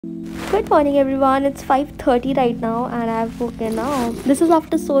Good morning everyone, it's 5:30 right now and I've woken up. This is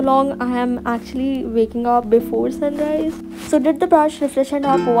after so long. I am actually waking up before sunrise. So did the brush, refreshed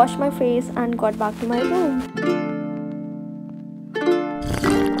up, washed my face and got back to my room.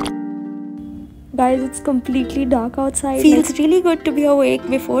 Guys, it's completely dark outside. Feels really good to be awake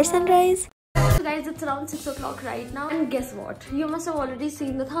before sunrise. So guys, it's around 6 o'clock right now and guess what? You must have already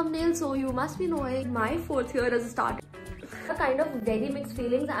seen the thumbnail, so you must be knowing my 4th year has started. Kind of very mixed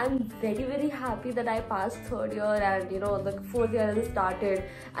feelings. I'm very happy that I passed 3rd year and the 4th year has started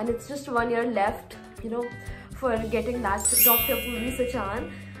and it's just 1 year left for getting that Dr. Purvi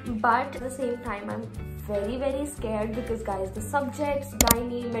Sachan. But at the same time I'm very scared because guys, the subjects,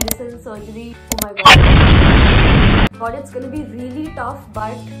 gynae, medicine, surgery, oh my god, it's gonna be really tough,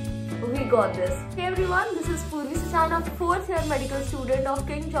 but we got this. Hey everyone, this is Purvi Sachan, a 4th year medical student of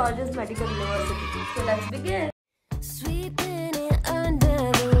King George's Medical University. So let's begin. Sweeping it under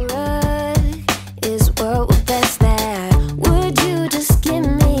the rug is what we're best at. Would you just give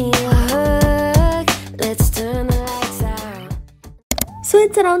me a hug? Let's turn the lights out. So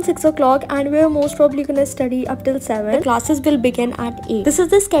it's around 6 o'clock and we're most probably gonna study up till 7. The classes will begin at 8. This is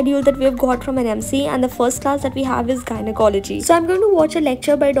the schedule that we've got from NMC and the first class that we have is gynecology. So I'm going to watch a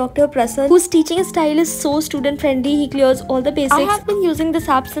lecture by Dr. Prasan, whose teaching style is so student friendly. He clears all the basics. I have been using this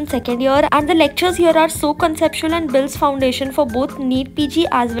app since 2nd year and the lectures here are so conceptual and builds foundation for both neetpg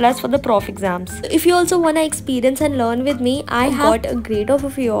as well as for the prof exams. If you also wanna experience and learn with me, I have got a great offer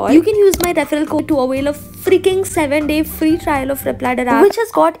for you all. You can use my referral code to avail a freaking 7-day free trial of Repladder app, which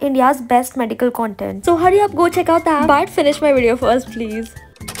has got India's best medical content. So hurry up, go check out the app. But finish my video first, please.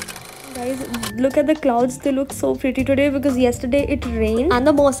 Guys, look at the clouds. They look so pretty today because yesterday it rained and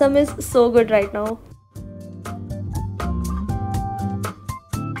the mosam is so good right now.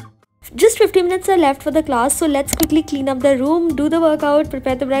 Just 50 minutes are left for the class, so let's quickly clean up the room, do the workout,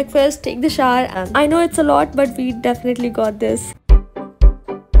 prepare the breakfast, take the shower, and I know it's a lot, but we definitely got this.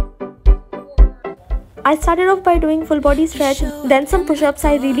 I started off by doing full body stretch, then some push-ups.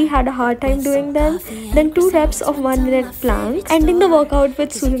 I really had a hard time doing them. Then 2 reps of 1 minute plank, ending the workout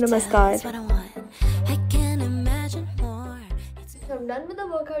with Surya Namaskar. So I'm done with the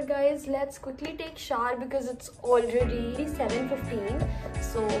workout guys. Let's quickly take shower because it's already 7:15.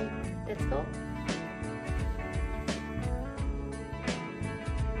 So let's go.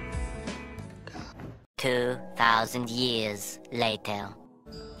 "2,000 years later."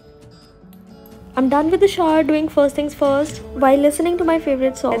 I'm done with the shower, doing first things first while listening to my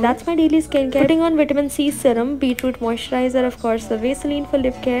favorite song. That's my daily skincare. Putting on vitamin C serum, beetroot moisturizer, of course the Vaseline for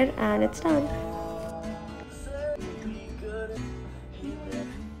lip care, and it's done.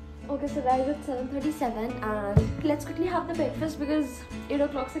 Okay, so guys, it's 7:37 and let's quickly have the breakfast because 8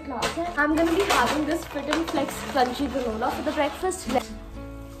 o'clock's the class. I'm gonna be having this Fit and Flex crunchy granola for the breakfast.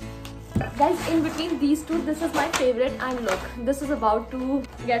 Guys, in between these two, this is my favorite, and look, this is about to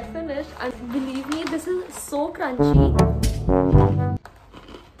get finished and believe me, this is so crunchy.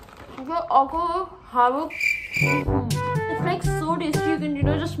 It's like so tasty, you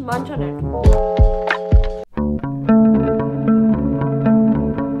can just munch on it.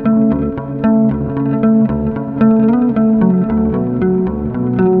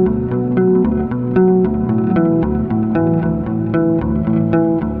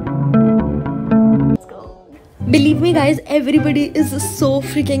 Believe me guys, everybody is so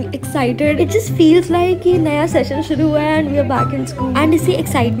freaking excited. It just feels like a naya session shuru hua hai and we are back in school. And इसी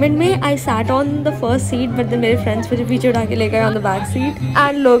excitement में I sat on the first seat, but then मेरे friends मुझे पीछे उठा के ले गए on the back seat.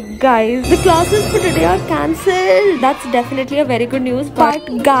 And look guys, the classes for today are cancelled. That's definitely a very good news.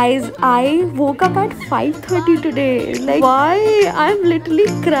 But guys, I woke up at 5:30 today. Like why? I'm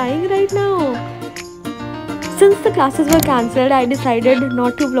literally crying right now. Since the classes were cancelled, I decided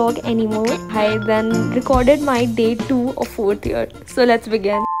not to vlog anymore. I then recorded my day 2 of 4th year. So let's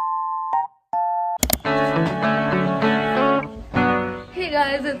begin. Hey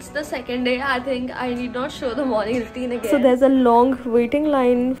guys, it's the 2nd day. I think I need not show the morning routine again. So there's a long waiting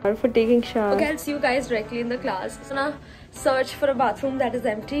line for taking shower. Okay, I'll see you guys directly in the class. So now search for a bathroom that is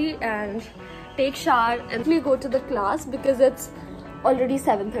empty and take shower and we go to the class because it's already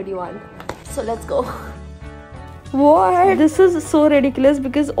 7:31. So let's go. What? This is so ridiculous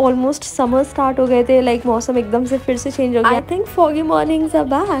because almost summer start हो गए थे. Like मौसम एकदम से फिर से change हो गया. I think foggy mornings are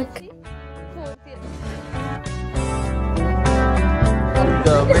back.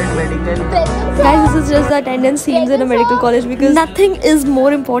 Guys, this is just the attendance scenes in a medical college because nothing is more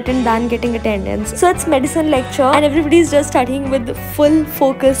important than getting attendance. So it's medicine lecture and everybody is just studying with full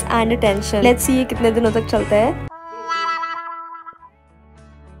focus and attention. Let's see ये कितने दिनों तक चलता है.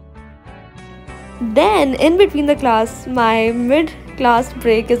 Then in between the class, my mid class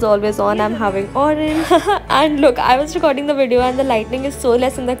break is always on. I'm having orange. And look, I was recording the video and the lightning is so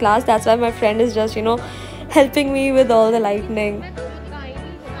less in the class. That's why my friend is just, helping me with all the lightning.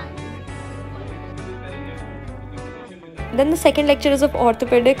 Then the second lecture is of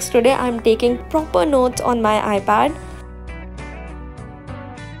orthopedics. Today I'm taking proper notes on my iPad.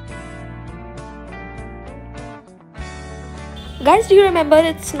 Guys, do you remember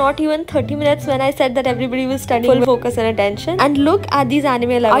it's not even 30 minutes when I said that everybody will study full focus and attention? And look at these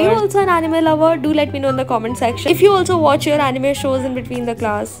anime lovers. Are you also an anime lover? Do let me know in the comment section. If you also watch your anime shows in between the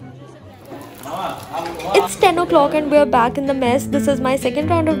class. It's 10 o'clock and we're back in the mess. This is my second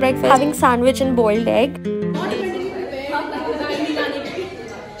round of breakfast, having sandwich and boiled egg.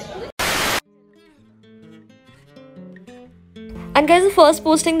 And guys, the first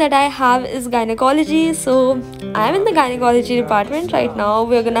posting that I have is gynecology. So I'm in the gynecology department right now.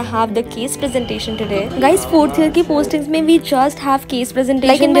 We're gonna have the case presentation today. Guys, 4th year ki postings mein we just have case presentation.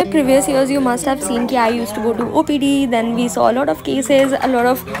 Like in my previous years, you must have seen that I used to go to OPD. Then we saw a lot of cases, a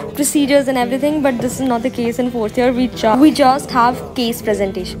lot of procedures and everything. But this is not the case in 4th year. We just have case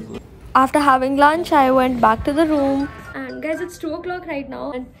presentation. After having lunch, I went back to the room. And guys, it's 2 o'clock right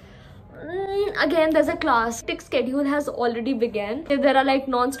now. And again, there's a class. Hectic schedule has already begun. There are like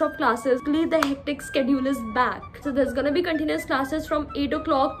non-stop classes. The hectic schedule is back. So there's gonna be continuous classes from 8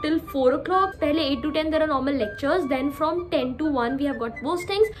 o'clock till 4 o'clock. Pehle 8 to 10 there are normal lectures. Then from 10 to 1 we have got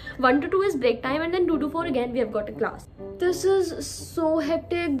postings. 1 to 2 is break time, and then 2 to 4 again we have got a class. This is so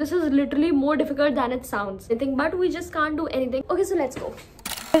hectic. This is literally more difficult than it sounds. But we just can't do anything. Okay, so let's go.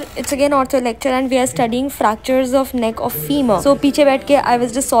 It's again ortho lecture and we are studying fractures of neck of femur. So पीछे बैठ के I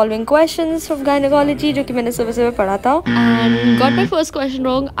was just solving questions from gynecology जो कि मैंने सुबह पढ़ा था. And got my first question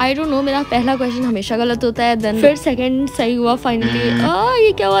wrong. I don't know, मेरा पहला question हमेशा गलत होता है. Then फिर second सही हुआ finally.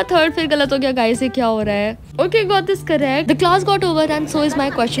 ये क्या हुआ? Third फिर गलत हो गया. Guys, ये क्या हो रहा है? Okay, got this correct. The class got over and so is my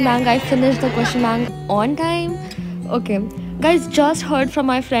question bank. I finished the question bank on time. Okay. Guys, just heard from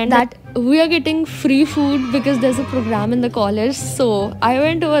my friend that we are getting free food because there's a program in the college. So I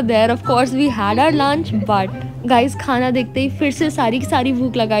went over there. Of course, we had our lunch, but guys, खाना देखते ही फिर से सारी की सारी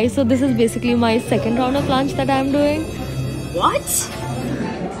भूख लगाई. So this is basically my second round of lunch that I'm doing. What?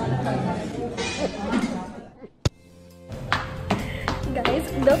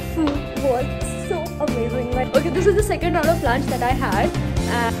 Guys, the food was so amazing. Okay, this is the second round of lunch that I had.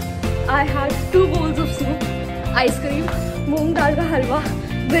 I had 2 bowls of soup, ice cream, moong dal ka halwa,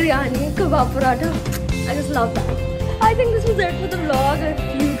 biryani, kebab paratha. I just love that. I think this was it for the vlog.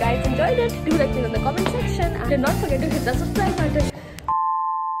 If you guys enjoyed it, do let me know in the comment section. And do not forget to hit the subscribe button.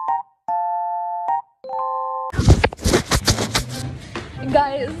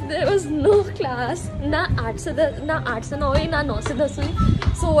 Guys, there was no class. Na 8 se 9 हुई, na 9 se 10 हुई.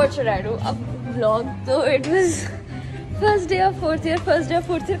 So what should I do? A vlog. So it was first day of 4th year. First day of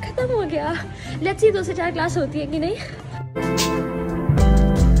 4th year खत्म हो गया. Let's see 2 से 4 class होती है कि नहीं.